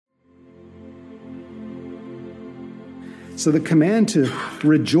So the command to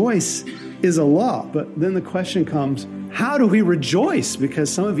rejoice is a law. But then the question comes, how do we rejoice?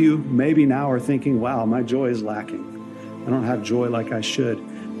 Because some of you maybe now are thinking, wow, my joy is lacking. I don't have joy like I should.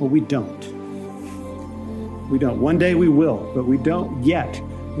 Well, we don't. We don't. One day we will, but we don't yet.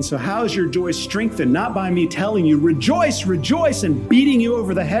 And so how is your joy strengthened? Not by me telling you, rejoice, rejoice, and beating you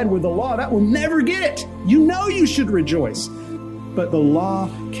over the head with the law. That will never get it. You know you should rejoice. But the law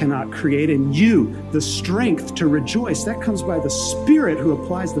cannot create in you the strength to rejoice. That comes by the Spirit who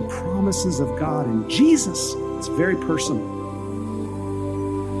applies the promises of God in Jesus. It's very personal.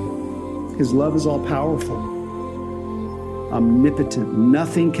 His love is all powerful, omnipotent.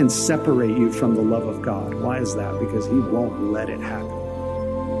 Nothing can separate you from the love of God. Why is that? Because he won't let it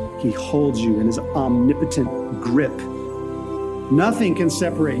happen. He holds you in his omnipotent grip. Nothing can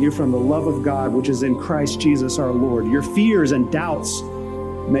separate you from the love of God, which is in Christ Jesus our Lord. Your fears and doubts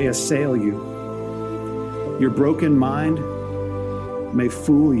may assail you. Your broken mind may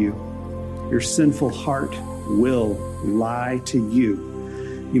fool you. Your sinful heart will lie to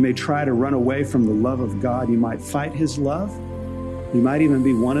you. You may try to run away from the love of God. You might fight his love. You might even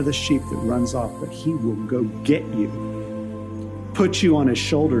be one of the sheep that runs off, but he will go get you, put you on his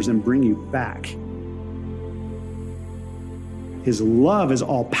shoulders and bring you back. His love is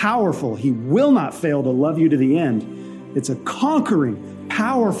all powerful. He will not fail to love you to the end. It's a conquering,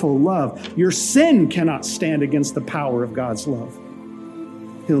 powerful love. Your sin cannot stand against the power of God's love.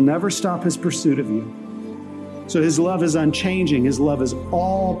 He'll never stop his pursuit of you. So his love is unchanging. His love is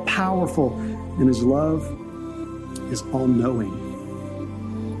all powerful, and his love is all knowing.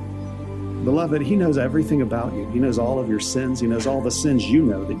 Beloved, he knows everything about you. He knows all of your sins. He knows all the sins you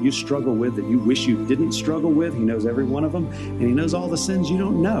know that you struggle with, that you wish you didn't struggle with. He knows every one of them. And he knows all the sins you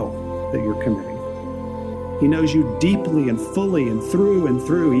don't know that you're committing. He knows you deeply and fully and through and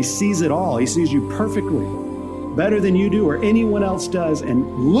through. He sees it all. He sees you perfectly, better than you do or anyone else does, and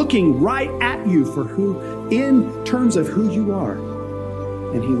looking right at you for who, in terms of who you are.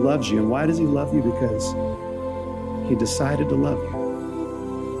 And he loves you. And why does he love you? Because he decided to love you.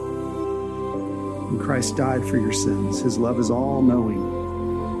 And Christ died for your sins. His love is all-knowing.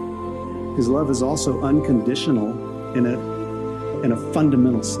 His love is also unconditional in a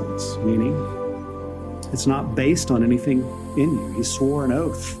fundamental sense, meaning it's not based on anything in you. He swore an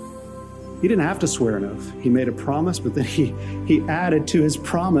oath. He didn't have to swear an oath. He made a promise, but then he added to his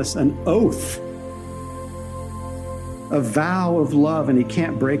promise an oath, a vow of love, and he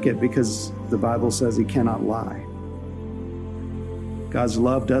can't break it because the Bible says he cannot lie. God's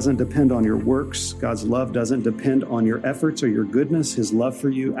love doesn't depend on your works. God's love doesn't depend on your efforts or your goodness. His love for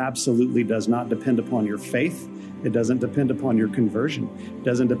you absolutely does not depend upon your faith. It doesn't depend upon your conversion. It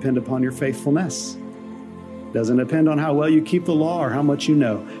doesn't depend upon your faithfulness. It doesn't depend on how well you keep the law or how much you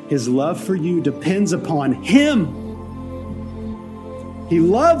know. His love for you depends upon him. He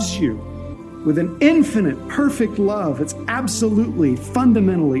loves you with an infinite, perfect love. It's absolutely,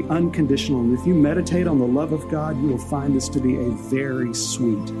 fundamentally unconditional. And if you meditate on the love of God, you will find this to be a very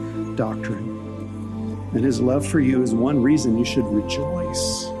sweet doctrine. And his love for you is one reason you should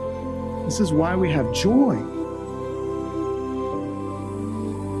rejoice. This is why we have joy.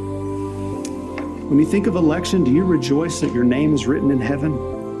 When you think of election, do you rejoice that your name is written in heaven?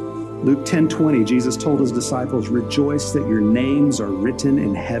 Luke 10:20, Jesus told his disciples, rejoice that your names are written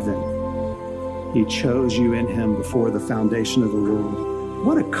in heaven. He chose you in him before the foundation of the world.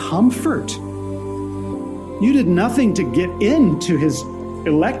 What a comfort. You did nothing to get into his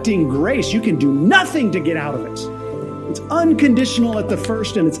electing grace. You can do nothing to get out of it. It's unconditional at the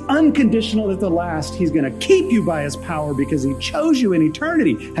first and it's unconditional at the last. He's going to keep you by his power because he chose you in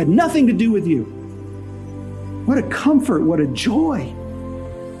eternity. Had nothing to do with you. What a comfort, what a joy.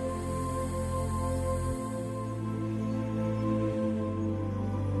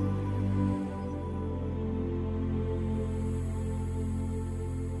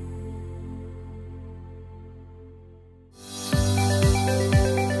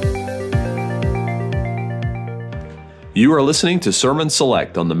 You are listening to Sermon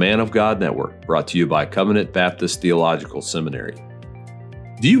Select on the Man of God Network, brought to you by Covenant Baptist Theological Seminary.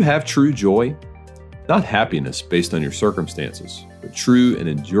 Do you have true joy? Not happiness based on your circumstances, but true and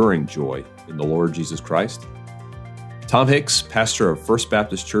enduring joy in the Lord Jesus Christ? Tom Hicks, pastor of First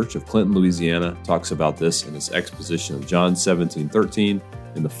Baptist Church of Clinton, Louisiana, talks about this in his exposition of John 17:13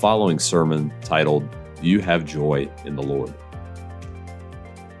 in the following sermon titled, Do You Have Joy in the Lord?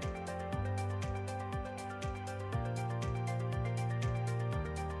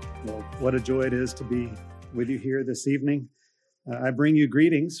 Well, what a joy it is to be with you here this evening. I bring you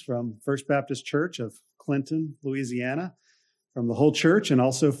greetings from First Baptist Church of Clinton, Louisiana, from the whole church and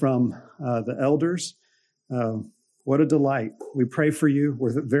also from the elders. What What a delight. We pray for you.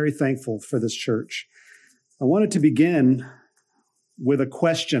 We're very thankful for this church. I wanted to begin with a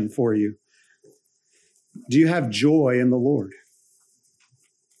question for you. Do you have joy in the Lord?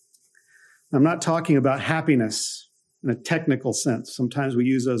 I'm not talking about happiness in a technical sense. Sometimes we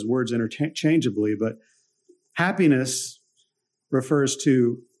use those words interchangeably, but happiness refers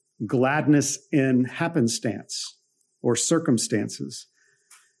to gladness in happenstance or circumstances.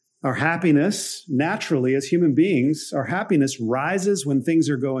 Our happiness, naturally, as human beings, our happiness rises when things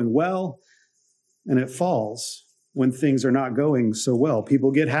are going well, and it falls when things are not going so well.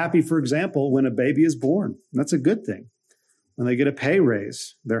 People get happy, for example, when a baby is born. That's a good thing. When they get a pay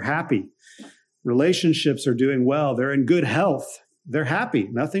raise, they're happy. Relationships are doing well. They're in good health. They're happy.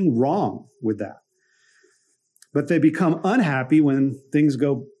 Nothing wrong with that. But they become unhappy when things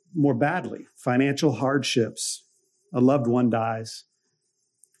go more badly. Financial hardships, a loved one dies,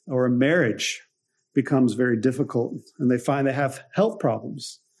 or a marriage becomes very difficult, and they find they have health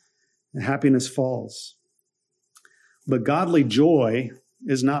problems, and happiness falls. But godly joy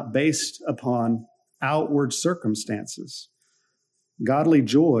is not based upon outward circumstances. Godly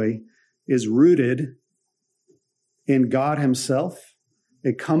joy is rooted in God Himself.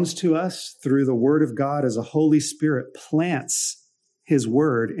 It comes to us through the Word of God as the Holy Spirit plants His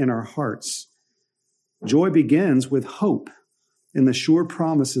Word in our hearts. Joy begins with hope in the sure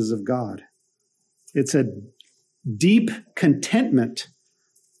promises of God. It's a deep contentment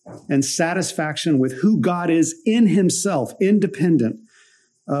and satisfaction with who God is in Himself, independent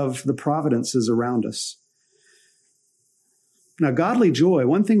of the providences around us. Now, godly joy,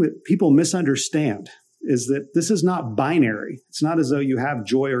 one thing that people misunderstand is that this is not binary. It's not as though you have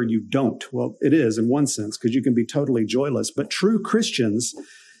joy or you don't. Well, it is in one sense, because you can be totally joyless. But true Christians,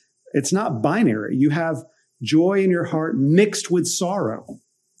 it's not binary. You have joy in your heart mixed with sorrow.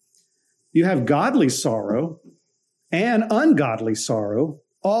 You have godly sorrow and ungodly sorrow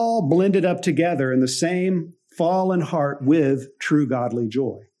all blended up together in the same fallen heart with true godly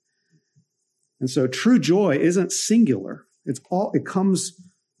joy. And so true joy isn't singular. It comes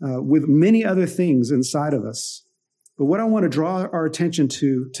with many other things inside of us. But what I want to draw our attention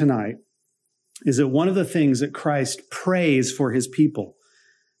to tonight is that one of the things that Christ prays for His people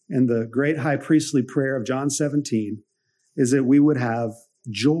in the great high priestly prayer of John 17 is that we would have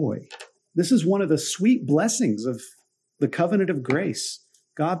joy. This is one of the sweet blessings of the covenant of grace.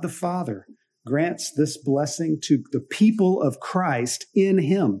 God the Father grants this blessing to the people of Christ in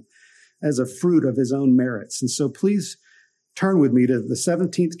Him as a fruit of His own merits. And so please turn with me to the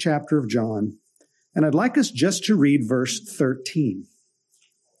 17th chapter of John, and I'd like us just to read verse 13.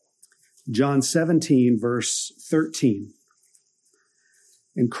 John 17, verse 13.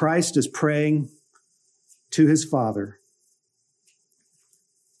 And Christ is praying to His Father,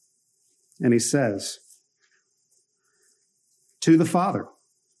 and He says, to the Father,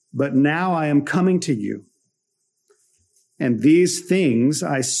 but now I am coming to you, and these things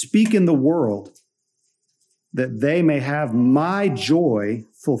I speak in the world, that they may have my joy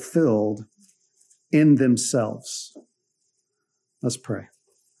fulfilled in themselves. Let's pray.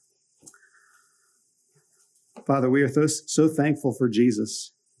 Father, we are so thankful for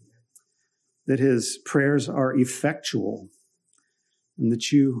Jesus, that His prayers are effectual, and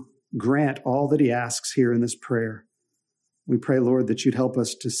that you grant all that He asks here in this prayer. We pray, Lord, that you'd help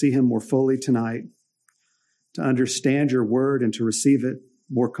us to see Him more fully tonight, to understand your word and to receive it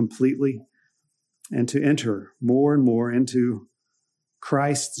more completely, and to enter more and more into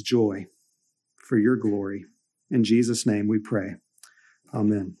Christ's joy for your glory. In Jesus' name we pray.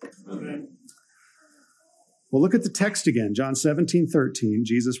 Amen. Amen. Well, look at the text again. John 17:13.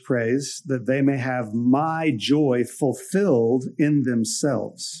 Jesus prays that they may have my joy fulfilled in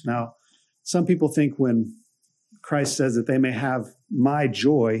themselves. Now, some people think when Christ says that they may have my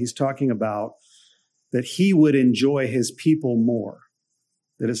joy, He's talking about that He would enjoy His people more.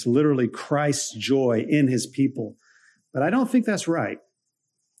 That it's literally Christ's joy in His people. But I don't think that's right.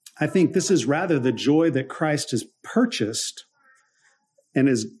 I think this is rather the joy that Christ has purchased and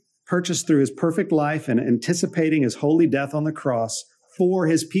is purchased through His perfect life and anticipating His holy death on the cross for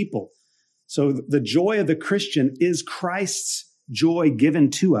His people. So the joy of the Christian is Christ's joy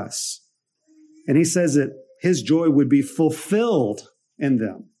given to us. And He says that His joy would be fulfilled in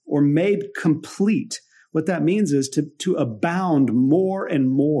them or made complete. What that means is to abound more and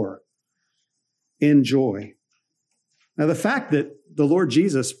more in joy. Now, the fact that the Lord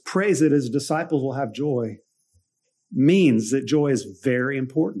Jesus prays that His disciples will have joy means that joy is very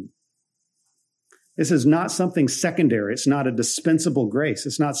important. This is not something secondary. It's not a dispensable grace.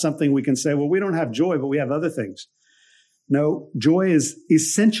 It's not something we can say, well, we don't have joy, but we have other things. No, joy is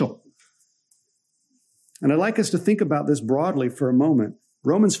essential. And I'd like us to think about this broadly for a moment.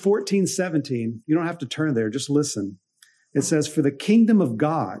 Romans 14:17, you don't have to turn there, just listen. It says, "For the kingdom of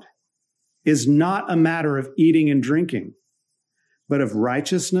God is not a matter of eating and drinking, but of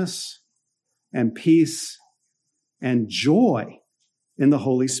righteousness and peace and joy in the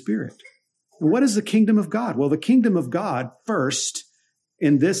Holy Spirit." And what is the kingdom of God? Well, the kingdom of God, first,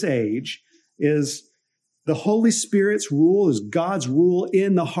 in this age, is the Holy Spirit's rule, is God's rule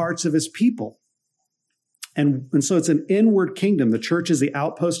in the hearts of his people. And so it's an inward kingdom. The church is the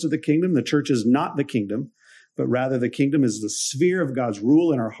outpost of the kingdom. The church is not the kingdom, but rather the kingdom is the sphere of God's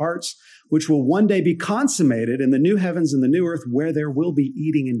rule in our hearts, which will one day be consummated in the new heavens and the new earth, where there will be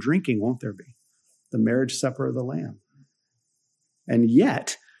eating and drinking, won't there be? The marriage supper of the Lamb. And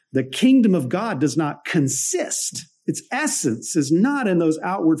yet, the kingdom of God does not consist. Its essence is not in those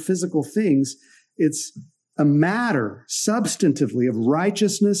outward physical things. It's a matter, substantively, of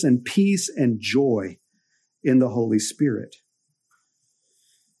righteousness and peace and joy in the Holy Spirit.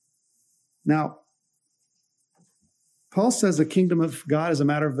 Now, Paul says the kingdom of God is a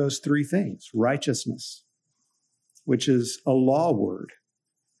matter of those three things. Righteousness, which is a law word.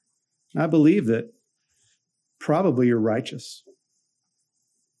 I believe that probably you're righteous.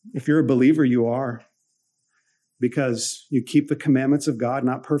 If you're a believer, you are, because you keep the commandments of God,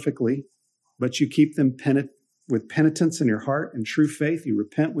 not perfectly, but you keep them with penitence in your heart and true faith. You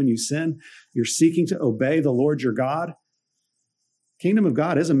repent when you sin. You're seeking to obey the Lord your God. Kingdom of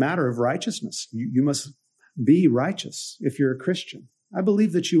God is a matter of righteousness. You must be righteous if you're a Christian. I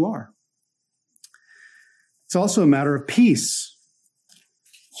believe that you are. It's also a matter of peace.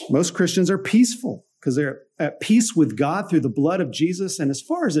 Most Christians are peaceful because they're at peace with God through the blood of Jesus. And as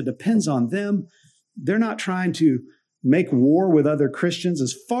far as it depends on them, they're not trying to make war with other Christians.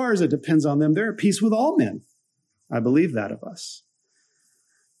 As far as it depends on them, they're at peace with all men. I believe that of us.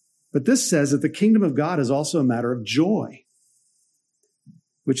 But this says that the kingdom of God is also a matter of joy,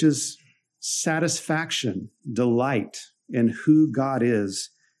 which is satisfaction, delight in who God is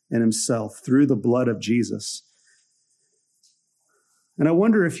and himself through the blood of Jesus. And I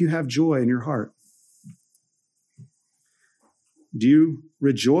wonder if you have joy in your heart. Do you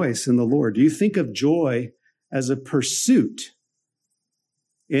rejoice in the Lord? Do you think of joy as a pursuit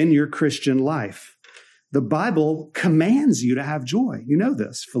in your Christian life? The Bible commands you to have joy. You know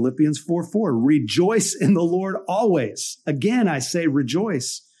this. Philippians 4:4, rejoice in the Lord always. Again, I say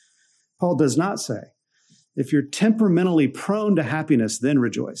rejoice. Paul does not say, if you're temperamentally prone to happiness, then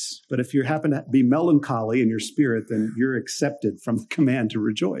rejoice. But if you happen to be melancholy in your spirit, then you're accepted from the command to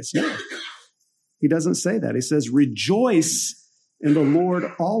rejoice. No, he doesn't say that. He says, rejoice in the Lord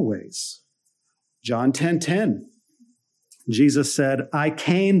always. John 10:10, Jesus said, I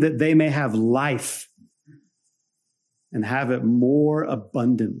came that they may have life and have it more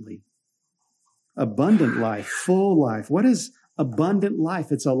abundantly. Abundant life, full life. What is abundant life?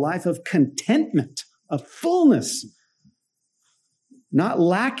 It's a life of contentment, of fullness, not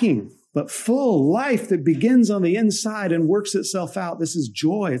lacking, but full life that begins on the inside and works itself out. This is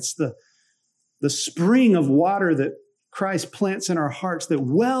joy. It's the spring of water that Christ plants in our hearts that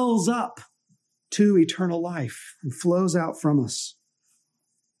wells up to eternal life and flows out from us.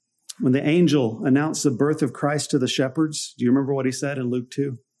 When the angel announced the birth of Christ to the shepherds, do you remember what he said in Luke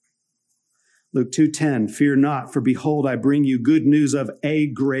 2? Luke 2:10, fear not, for behold, I bring you good news of a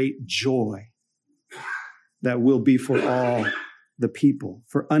great joy that will be for all the people.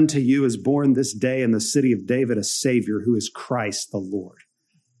 For unto you is born this day in the city of David a Savior who is Christ the Lord.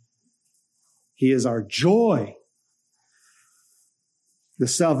 He is our joy. The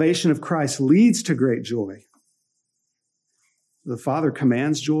salvation of Christ leads to great joy. The Father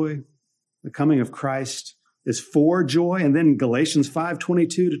commands joy. The coming of Christ is for joy. And then Galatians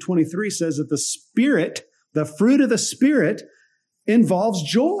 5:22-23 says that the Spirit, the fruit of the Spirit, involves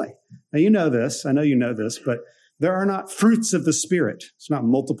joy. Now, you know this. I know you know this, but there are not fruits of the Spirit. It's not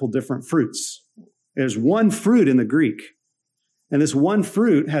multiple different fruits. There's one fruit in the Greek. And this one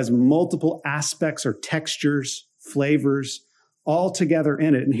fruit has multiple aspects or textures, flavors, all together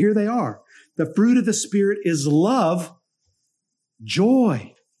in it. And here they are. The fruit of the Spirit is love,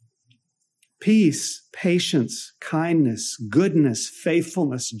 joy, peace, patience, kindness, goodness,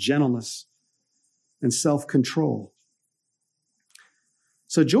 faithfulness, gentleness, and self-control.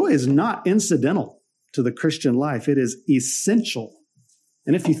 So joy is not incidental to the Christian life. It is essential.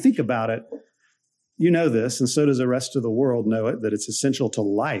 And if you think about it, you know this, and so does the rest of the world know it, that it's essential to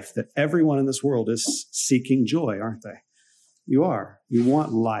life, that everyone in this world is seeking joy, aren't they? You are. You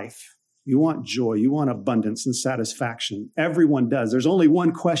want life. You want joy. You want abundance and satisfaction. Everyone does. There's only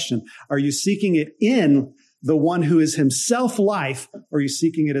one question. Are you seeking it in the one who is himself life, or are you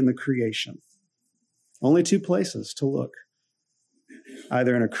seeking it in the creation? Only two places to look,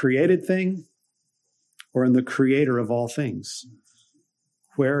 either in a created thing or in the creator of all things.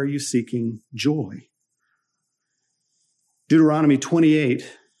 Where are you seeking joy? Deuteronomy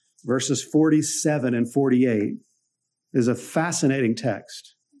 28, verses 47 and 48 is a fascinating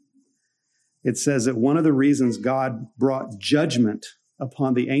text. It says that one of the reasons God brought judgment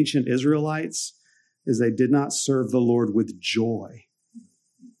upon the ancient Israelites is they did not serve the Lord with joy.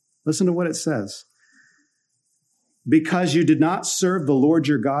 Listen to what it says. Because you did not serve the Lord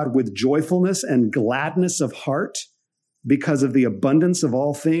your God with joyfulness and gladness of heart, because of the abundance of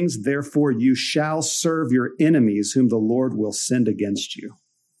all things, therefore you shall serve your enemies whom the Lord will send against you.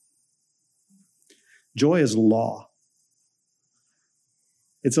 Joy is law.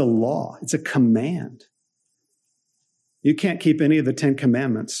 It's a law. It's a command. You can't keep any of the 10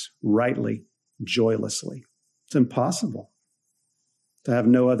 commandments rightly, joylessly. It's impossible to have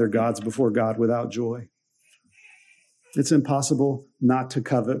no other gods before God without joy. It's impossible not to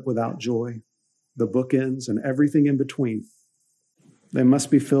covet without joy. The bookends and everything in between. They must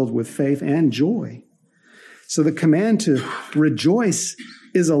be filled with faith and joy. So the command to rejoice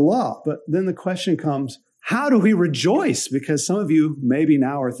is a law. But then the question comes, how do we rejoice? Because some of you maybe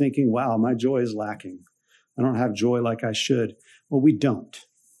now are thinking, wow, my joy is lacking. I don't have joy like I should. Well, we don't.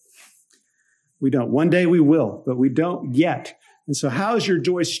 We don't. One day we will, but we don't yet. And so how is your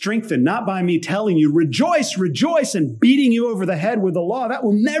joy strengthened? Not by me telling you, rejoice, rejoice, and beating you over the head with the law. That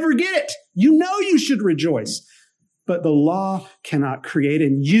will never get it. You know you should rejoice. But the law cannot create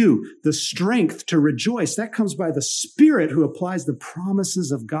in you the strength to rejoice. That comes by the Spirit who applies the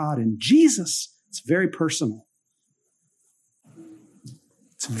promises of God in Jesus. It's very personal.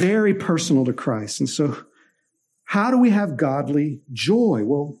 It's very personal to Christ. And so how do we have godly joy?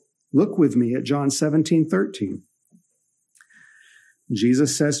 Well, look with me at John 17:13.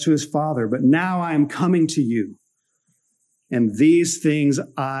 Jesus says to his Father, but now I am coming to you, and these things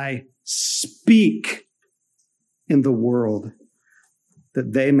I speak in the world,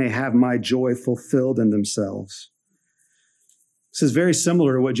 that they may have my joy fulfilled in themselves. This is very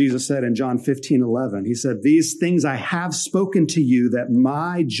similar to what Jesus said in John 15:11. He said, these things I have spoken to you, that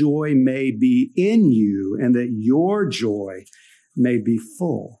my joy may be in you, and that your joy may be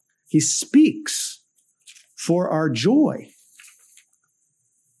full. He speaks for our joy.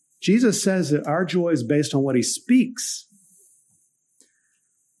 Jesus says that our joy is based on what he speaks.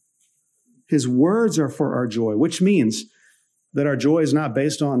 His words are for our joy, which means that our joy is not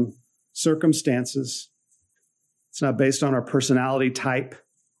based on circumstances. It's not based on our personality type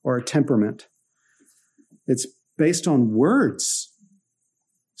or our temperament. It's based on words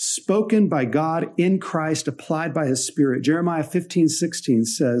spoken by God in Christ, applied by his Spirit. Jeremiah 15:16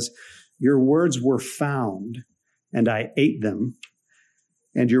 says, your words were found, and I ate them.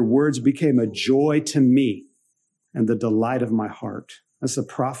 And your words became a joy to me and the delight of my heart. As the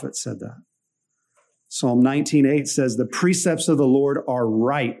prophet said that. Psalm 19:8 says, the precepts of the Lord are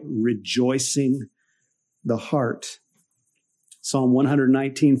right, rejoicing the heart. Psalm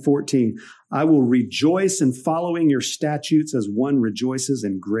 119:14, I will rejoice in following your statutes as one rejoices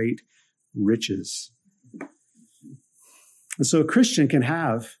in great riches. And so a Christian can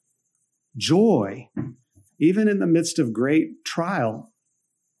have joy even in the midst of great trial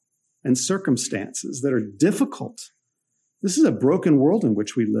and circumstances that are difficult. This is a broken world in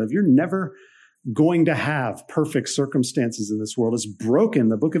which we live. You're never going to have perfect circumstances in this world. It's broken.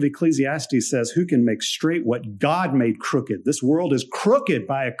 The book of Ecclesiastes says, who can make straight what God made crooked? This world is crooked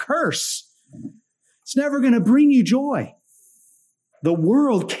by a curse. It's never going to bring you joy. The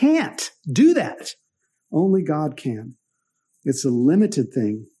world can't do that. Only God can. It's a limited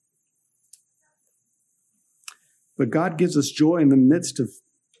thing. But God gives us joy in the midst of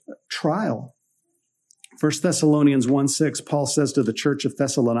trial. 1 Thessalonians 1:6, Paul says to the church of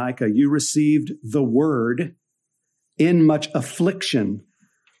Thessalonica, you received the word in much affliction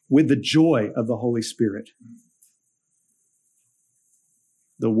with the joy of the Holy Spirit.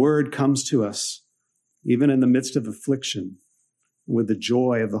 The word comes to us even in the midst of affliction with the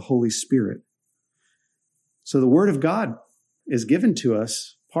joy of the Holy Spirit. So the word of God is given to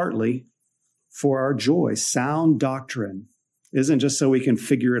us partly for our joy. Sound doctrine isn't just so we can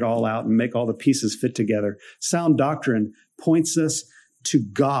figure it all out and make all the pieces fit together. Sound doctrine points us to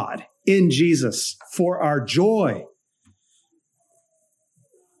God in Jesus for our joy.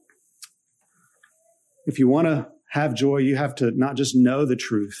 If you want to have joy, you have to not just know the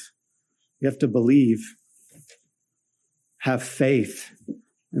truth. You have to believe, have faith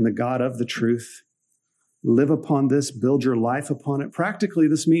in the God of the truth. Live upon this, build your life upon it. Practically,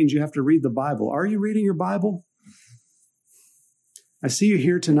 this means you have to read the Bible. Are you reading your Bible? I see you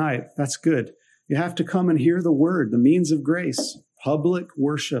here tonight. That's good. You have to come and hear the word, the means of grace, public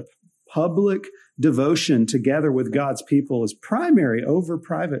worship, public devotion together with God's people is primary over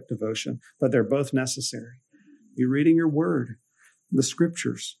private devotion, but they're both necessary. You're reading your word, the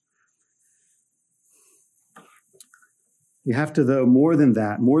scriptures. You have to, though, more than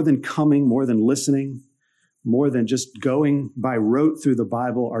that, more than coming, more than listening, more than just going by rote through the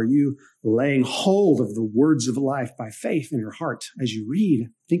Bible, are you laying hold of the words of life by faith in your heart as you read,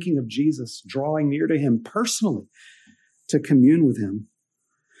 thinking of Jesus, drawing near to him personally to commune with him?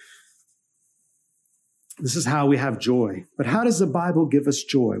 This is how we have joy. But how does the Bible give us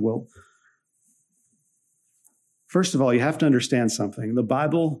joy? Well, first of all, you have to understand something. The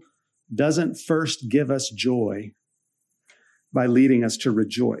Bible doesn't first give us joy by leading us to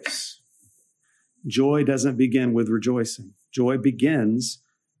rejoice. Joy doesn't begin with rejoicing. Joy begins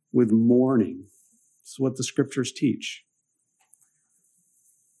with mourning. It's what the scriptures teach.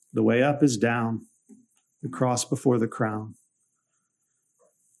 The way up is down, the cross before the crown.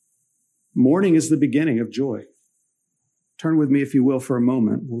 Mourning is the beginning of joy. Turn with me, if you will, for a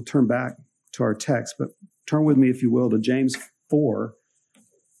moment. We'll turn back to our text, but turn with me, if you will, to James 4,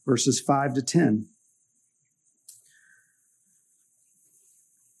 verses 5 to 10.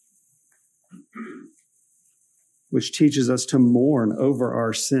 Which teaches us to mourn over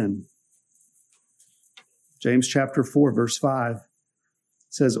our sin. James chapter 4, verse 5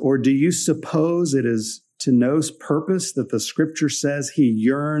 says, "Or do you suppose it is to no purpose that the scripture says he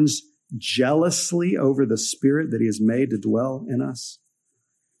yearns jealously over the Spirit that he has made to dwell in us?"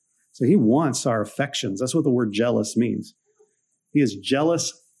 So he wants our affections. That's what the word jealous means. He is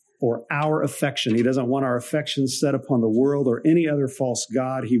jealous for our affection. He doesn't want our affections set upon the world or any other false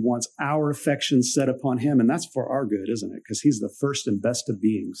god. He wants our affections set upon him, and that's for our good, isn't it? Because he's the first and best of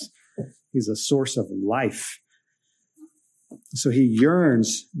beings. He's a source of life. So he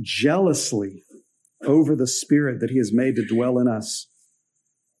yearns jealously over the Spirit that he has made to dwell in us.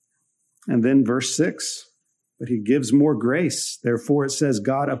 And then verse 6, but he gives more grace. Therefore, it says,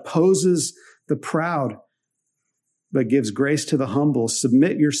 God opposes the proud, but gives grace to the humble.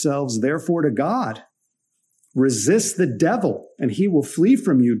 Submit yourselves, therefore, to God. Resist the devil, and he will flee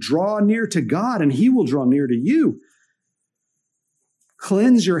from you. Draw near to God, and he will draw near to you.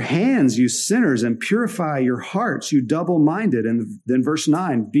 Cleanse your hands, you sinners, and purify your hearts, you double-minded. And then verse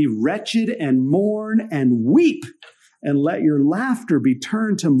 9, be wretched and mourn and weep, and let your laughter be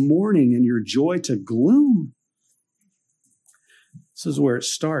turned to mourning and your joy to gloom. This is where it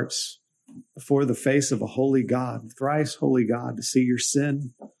starts. Before the face of a holy God, thrice holy God, to see your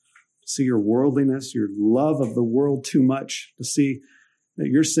sin, to see your worldliness, your love of the world too much, to see that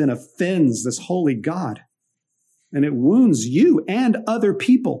your sin offends this holy God, and it wounds you and other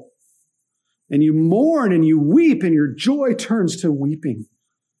people. And you mourn and you weep, and your joy turns to weeping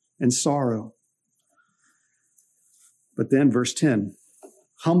and sorrow. But then verse 10,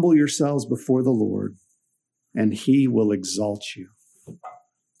 humble yourselves before the Lord, and he will exalt you.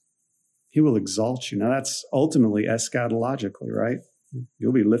 He will exalt you. Now that's ultimately eschatologically, right?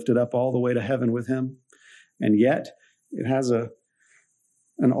 You'll be lifted up all the way to heaven with him. And yet it has an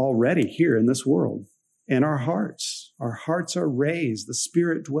already here in this world. In our hearts are raised. The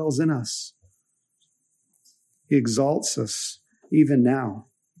Spirit dwells in us. He exalts us even now.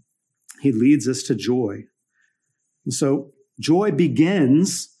 He leads us to joy. And so joy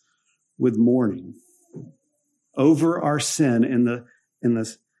begins with mourning over our sin in the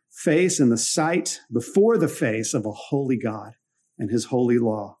face, in the sight, before the face of a holy God and his holy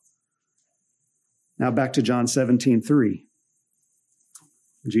law. Now back to John 17:3.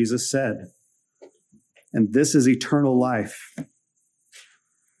 Jesus said, and this is eternal life,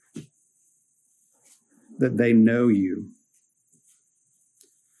 that they know you.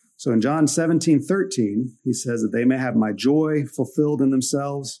 So in John 17:13, he says that they may have my joy fulfilled in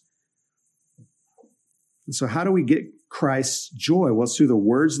themselves. And so how do we get Christ's joy? Well, it's through the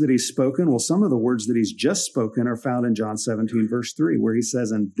words that he's spoken. Well, some of the words that he's just spoken are found in John 17, verse 3, where he says,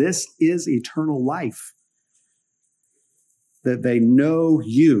 and this is eternal life, that they know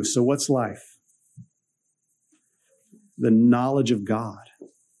you. So what's life? The knowledge of God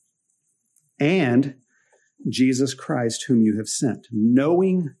and Jesus Christ, whom you have sent.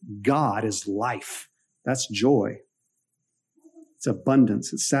 Knowing God is life. That's joy. It's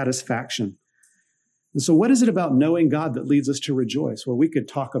abundance. It's satisfaction. And so what is it about knowing God that leads us to rejoice? Well, we could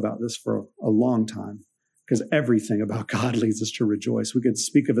talk about this for a long time because everything about God leads us to rejoice. We could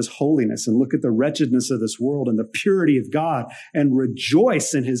speak of his holiness and look at the wretchedness of this world and the purity of God and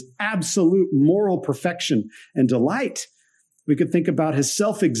rejoice in his absolute moral perfection and delight. We could think about his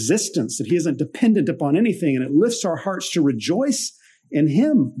self-existence, that he isn't dependent upon anything, and it lifts our hearts to rejoice in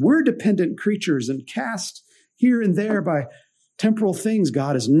him. We're dependent creatures and cast here and there by temporal things.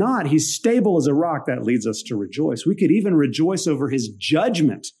 God is not. He's stable as a rock. That leads us to rejoice. We could even rejoice over his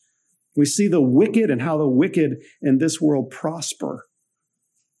judgment. We see the wicked and how the wicked in this world prosper.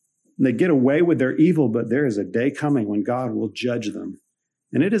 And they get away with their evil, but there is a day coming when God will judge them.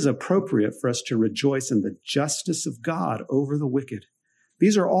 And it is appropriate for us to rejoice in the justice of God over the wicked.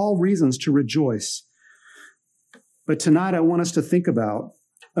 These are all reasons to rejoice. But tonight I want us to think about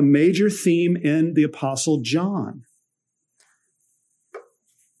a major theme in the Apostle John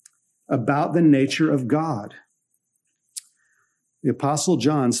about the nature of God. The Apostle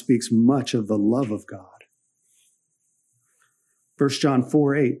John speaks much of the love of God. 1 John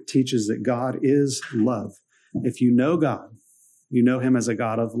 4:8 teaches that God is love. If you know God, you know him as a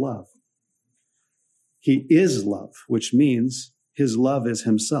God of love. He is love, which means his love is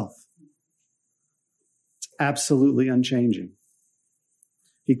himself. It's absolutely unchanging.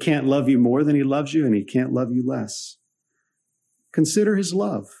 He can't love you more than he loves you, and he can't love you less. Consider his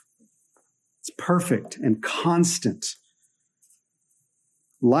love. It's perfect and constant.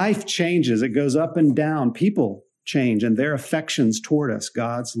 Life changes. It goes up and down. People change, and their affections toward us.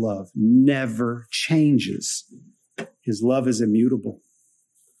 God's love never changes. His love is immutable.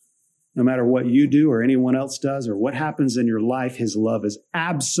 No matter what you do or anyone else does or what happens in your life, his love is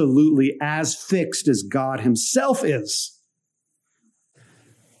absolutely as fixed as God himself is.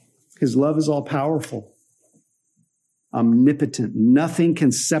 His love is all powerful, omnipotent. Nothing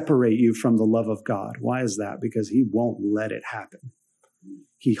can separate you from the love of God. Why is that? Because he won't let it happen.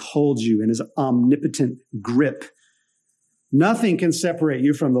 He holds you in his omnipotent grip. Nothing can separate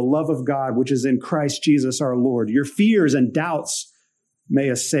you from the love of God, which is in Christ Jesus our Lord. Your fears and doubts may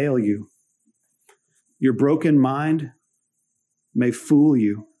assail you. Your broken mind may fool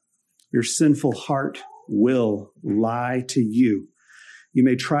you. Your sinful heart will lie to you. You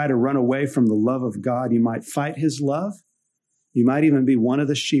may try to run away from the love of God. You might fight his love. You might even be one of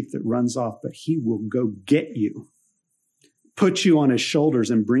the sheep that runs off, but he will go get you, put you on his shoulders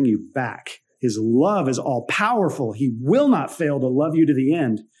and bring you back. His love is all powerful. He will not fail to love you to the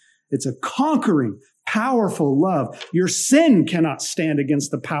end. It's a conquering, powerful love. Your sin cannot stand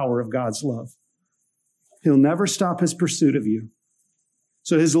against the power of God's love. He'll never stop his pursuit of you.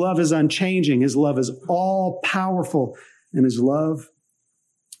 So his love is unchanging. His love is all powerful, and his love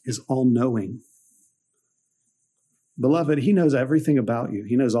is all knowing. Beloved, he knows everything about you.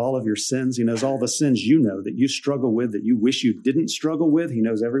 He knows all of your sins. He knows all the sins you know that you struggle with, that you wish you didn't struggle with. He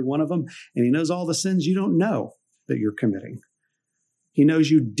knows every one of them. And he knows all the sins you don't know that you're committing. He knows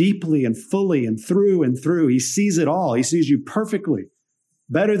you deeply and fully and through and through. He sees it all. He sees you perfectly,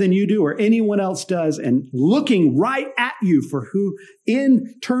 better than you do or anyone else does, and looking right at you for who,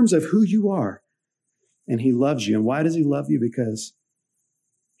 in terms of who you are. And he loves you. And why does he love you? Because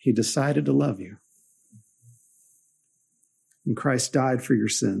he decided to love you. And Christ died for your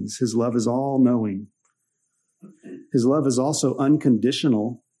sins. His love is all-knowing. His love is also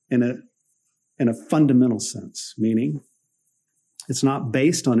unconditional in a fundamental sense, meaning it's not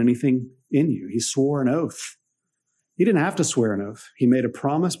based on anything in you. He swore an oath. He didn't have to swear an oath. He made a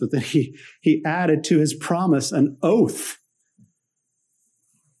promise, but then he added to his promise an oath,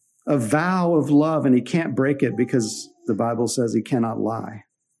 a vow of love, and he can't break it because the Bible says he cannot lie.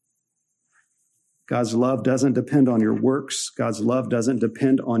 God's love doesn't depend on your works. God's love doesn't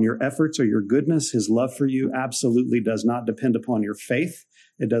depend on your efforts or your goodness. His love for you absolutely does not depend upon your faith.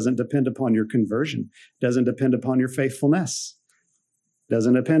 It doesn't depend upon your conversion. It doesn't depend upon your faithfulness. It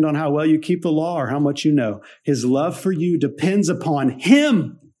doesn't depend on how well you keep the law or how much you know. His love for you depends upon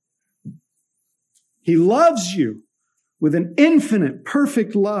him. He loves you with an infinite,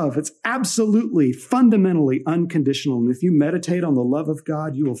 perfect love. It's absolutely, fundamentally unconditional. And if you meditate on the love of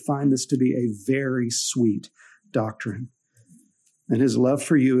God, you will find this to be a very sweet doctrine. And his love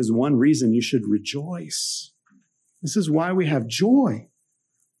for you is one reason you should rejoice. This is why we have joy.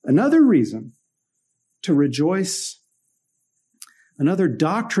 Another reason to rejoice, another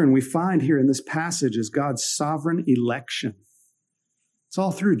doctrine we find here in this passage is God's sovereign election. It's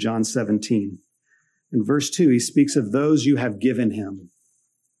all through John 17. In verse 2, he speaks of those you have given him.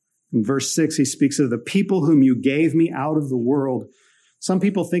 In verse 6, he speaks of the people whom you gave me out of the world. Some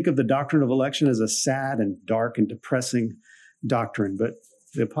people think of the doctrine of election as a sad and dark and depressing doctrine, but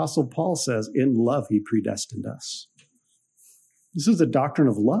the Apostle Paul says, in love, he predestined us. This is a doctrine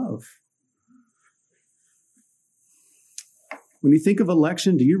of love. When you think of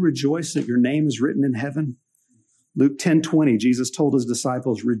election, do you rejoice that your name is written in heaven? Luke 10:20, Jesus told his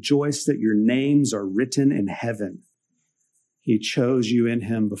disciples, rejoice that your names are written in heaven. He chose you in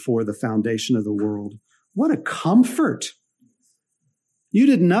him before the foundation of the world. What a comfort. You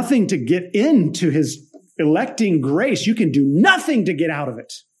did nothing to get into his electing grace. You can do nothing to get out of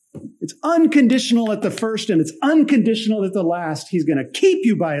it. It's unconditional at the first and it's unconditional at the last. He's going to keep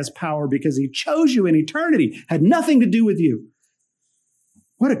you by his power because he chose you in eternity. Had nothing to do with you.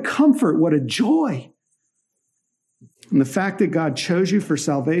 What a comfort, what a joy. And the fact that God chose you for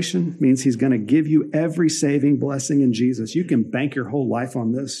salvation means he's going to give you every saving blessing in Jesus. You can bank your whole life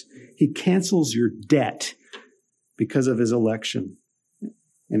on this. He cancels your debt because of his election.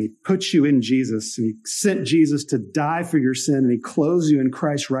 And he puts you in Jesus, and he sent Jesus to die for your sin, and he clothes you in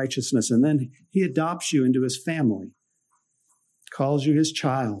Christ's righteousness, and then he adopts you into his family, calls you his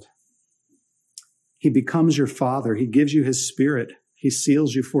child. He becomes your father. He gives you his spirit. He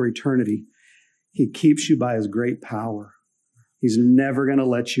seals you for eternity. He keeps you by his great power. He's never going to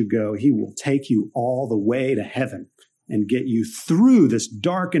let you go. He will take you all the way to heaven and get you through this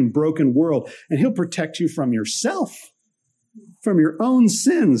dark and broken world, and he'll protect you from yourself, from your own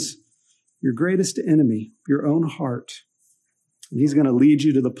sins, your greatest enemy, your own heart. And he's going to lead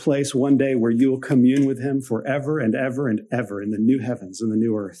you to the place one day where you will commune with him forever and ever and ever in the new heavens and the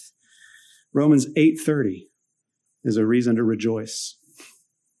new earth. Romans 8:30 is a reason to rejoice.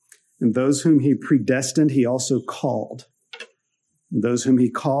 And those whom he predestined, he also called. And those whom he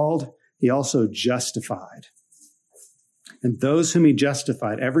called, he also justified. And those whom he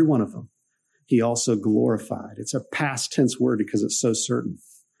justified, every one of them, he also glorified. It's a past tense word because it's so certain.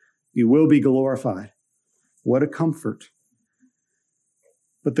 You will be glorified. What a comfort.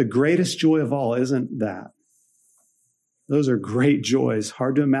 But the greatest joy of all isn't that. Those are great joys.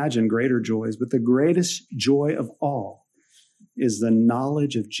 Hard to imagine greater joys. But the greatest joy of all is the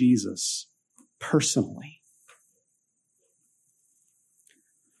knowledge of Jesus personally.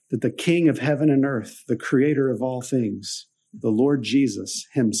 That the King of heaven and earth, the creator of all things, the Lord Jesus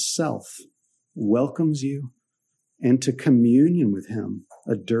himself welcomes you into communion with him,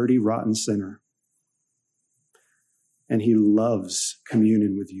 a dirty, rotten sinner. And he loves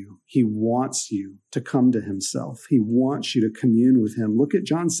communion with you. He wants you to come to himself. He wants you to commune with him. Look at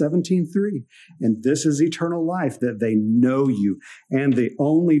John 17:3. And this is eternal life, that they know you and the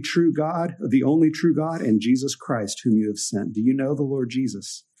only true God and Jesus Christ whom you have sent. Do you know the Lord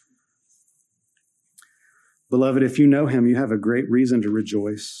Jesus? Beloved, if you know him, you have a great reason to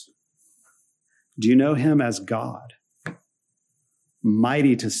rejoice. Do you know him as God,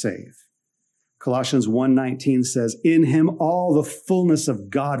 mighty to save? Colossians 1:19 says, in him all the fullness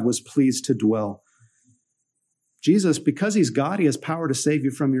of God was pleased to dwell. Jesus, because he's God, he has power to save you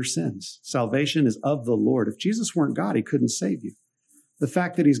from your sins. Salvation is of the Lord. If Jesus weren't God, he couldn't save you. The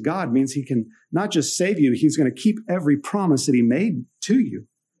fact that he's God means he can not just save you, he's going to keep every promise that he made to you.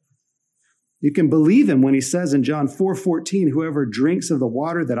 You can believe him when he says in John 4:14, whoever drinks of the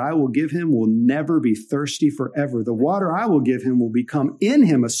water that I will give him will never be thirsty forever. The water I will give him will become in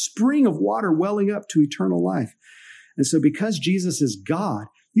him a spring of water welling up to eternal life. And so because Jesus is God,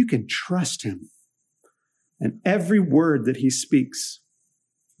 you can trust him. And every word that he speaks,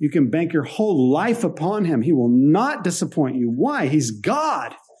 you can bank your whole life upon him. He will not disappoint you. Why? He's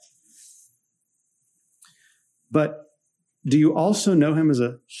God. But do you also know him as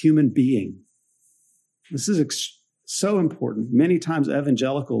a human being? This is so important. Many times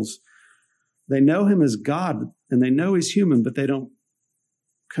evangelicals, they know him as God and they know he's human, but they don't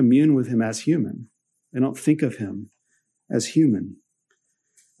commune with him as human. They don't think of him as human.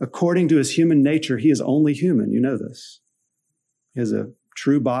 According to his human nature, he is only human. You know this. He has a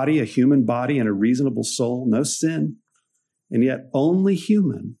true body, a human body, and a reasonable soul, no sin, and yet only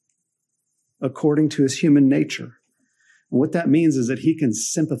human according to his human nature. And what that means is that he can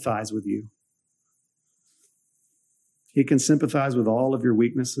sympathize with you. He can sympathize with all of your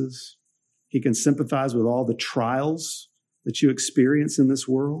weaknesses. He can sympathize with all the trials that you experience in this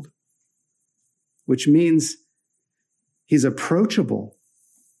world, which means he's approachable.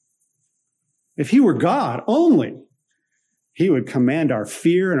 If he were God only, he would command our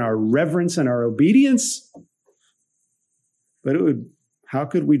fear and our reverence and our obedience. But how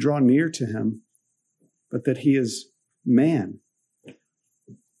could we draw near to him but that he is man,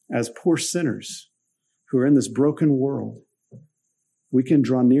 as poor sinners who are in this broken world? We can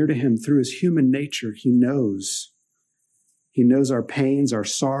draw near to him through his human nature. He knows. He knows our pains, our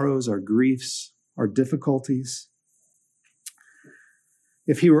sorrows, our griefs, our difficulties.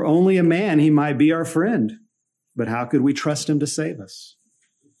 If he were only a man, he might be our friend. But how could we trust him to save us?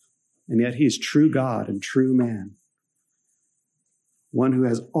 And yet he's true God and true man. One who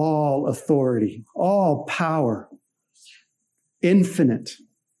has all authority, all power, infinite,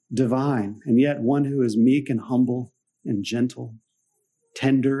 divine, and yet one who is meek and humble and gentle,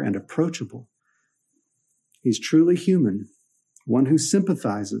 tender and approachable. He's truly human one who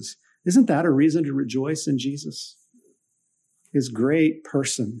sympathizes. Isn't that a reason to rejoice in Jesus? His great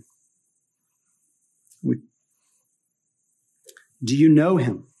person. Do you know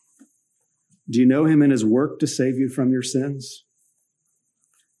him? Do you know him in his work to save you from your sins?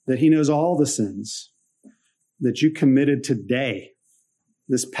 That he knows all the sins that you committed today,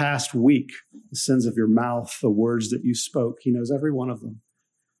 this past week, the sins of your mouth, the words that you spoke. He knows every one of them.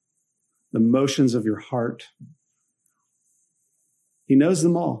 The motions of your heart. He knows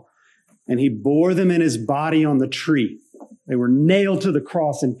them all. And he bore them in his body on the tree. They were nailed to the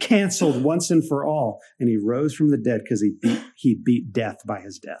cross and canceled once and for all. And he rose from the dead because he beat death by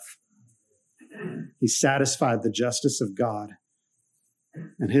his death. He satisfied the justice of God.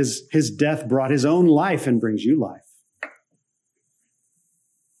 And his death brought his own life and brings you life.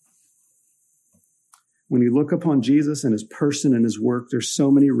 When you look upon Jesus and his person and his work, there's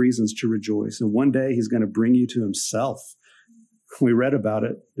so many reasons to rejoice. And one day he's going to bring you to himself. We read about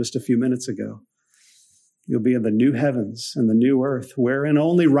it just a few minutes ago. You'll be in the new heavens and the new earth, wherein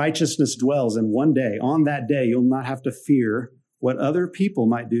only righteousness dwells. And one day, on that day, you'll not have to fear what other people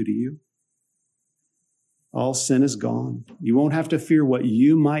might do to you. All sin is gone. You won't have to fear what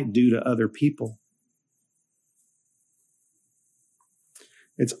you might do to other people.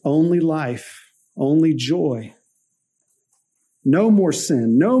 It's only life, only joy. No more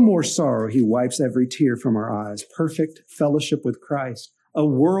sin, no more sorrow. He wipes every tear from our eyes. Perfect fellowship with Christ. A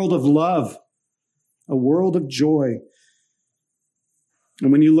world of love. A world of joy.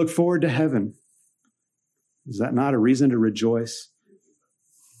 And when you look forward to heaven, is that not a reason to rejoice?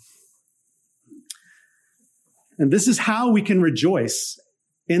 And this is how we can rejoice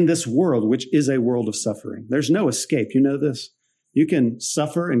in this world, which is a world of suffering. There's no escape. You know this? You can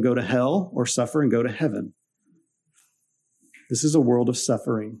suffer and go to hell or suffer and go to heaven. This is a world of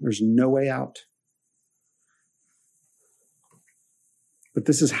suffering. There's no way out. But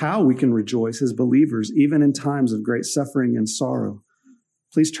this is how we can rejoice as believers, even in times of great suffering and sorrow.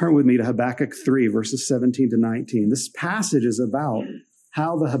 Please turn with me to Habakkuk 3, verses 17 to 19. This passage is about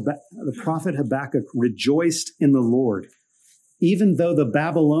how the prophet Habakkuk rejoiced in the Lord, even though the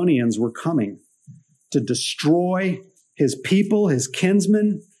Babylonians were coming to destroy his people, his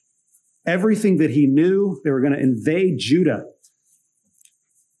kinsmen, everything that he knew. They were going to invade Judah.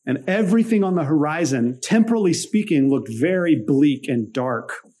 And everything on the horizon, temporally speaking, looked very bleak and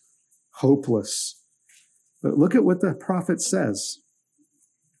dark, hopeless. But look at what the prophet says.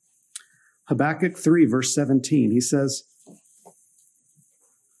 Habakkuk 3, verse 17, he says,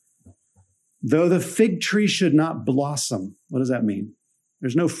 though the fig tree should not blossom, what does that mean?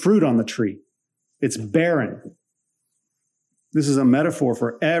 There's no fruit on the tree. It's barren. This is a metaphor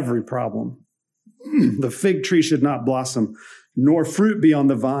for every problem. The fig tree should not blossom, nor fruit be on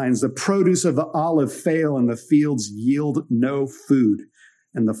the vines. The produce of the olive fail, and the fields yield no food,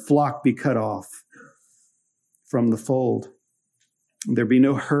 and the flock be cut off from the fold. There be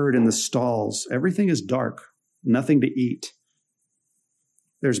no herd in the stalls. Everything is dark, nothing to eat.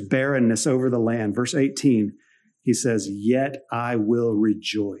 There's barrenness over the land. Verse 18, he says, yet I will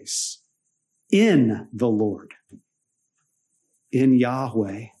rejoice in the Lord, in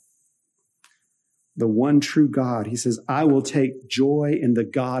Yahweh, the one true God. He says, I will take joy in the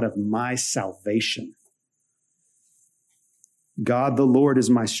God of my salvation. God, the Lord, is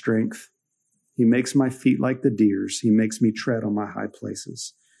my strength. He makes my feet like the deer's. He makes me tread on my high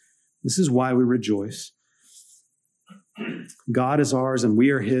places. This is why we rejoice. God is ours and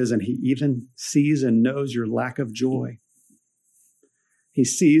we are his, and he even sees and knows your lack of joy. He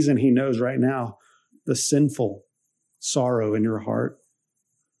sees and he knows right now the sinful sorrow in your heart.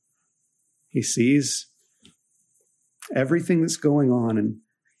 He sees everything that's going on,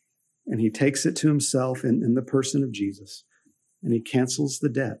 and he takes it to himself in the person of Jesus, and he cancels the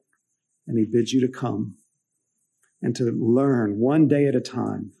debt, and he bids you to come and to learn one day at a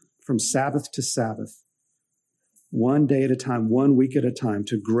time, from Sabbath to Sabbath, one day at a time, 1 week at a time,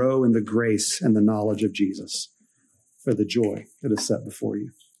 to grow in the grace and the knowledge of Jesus for the joy that is set before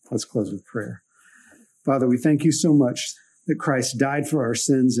you. Let's close with prayer. Father, we thank you so much that Christ died for our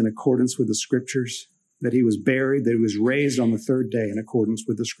sins in accordance with the Scriptures, that he was buried, that he was raised on the third day in accordance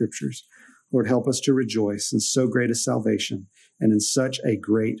with the Scriptures. Lord, help us to rejoice in so great a salvation and in such a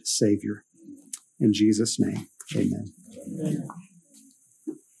great Savior. In Jesus' name, amen. Amen.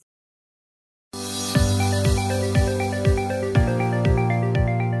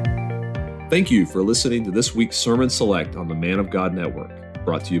 Thank you for listening to this week's Sermon Select on the Man of God Network,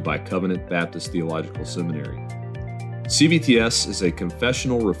 brought to you by Covenant Baptist Theological Seminary. CBTS is a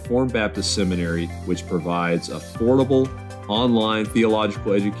confessional Reformed Baptist seminary which provides affordable, online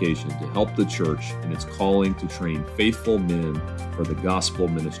theological education to help the church in its calling to train faithful men for the gospel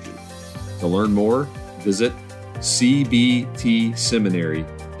ministry. To learn more, visit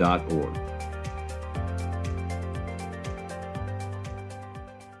cbtseminary.org.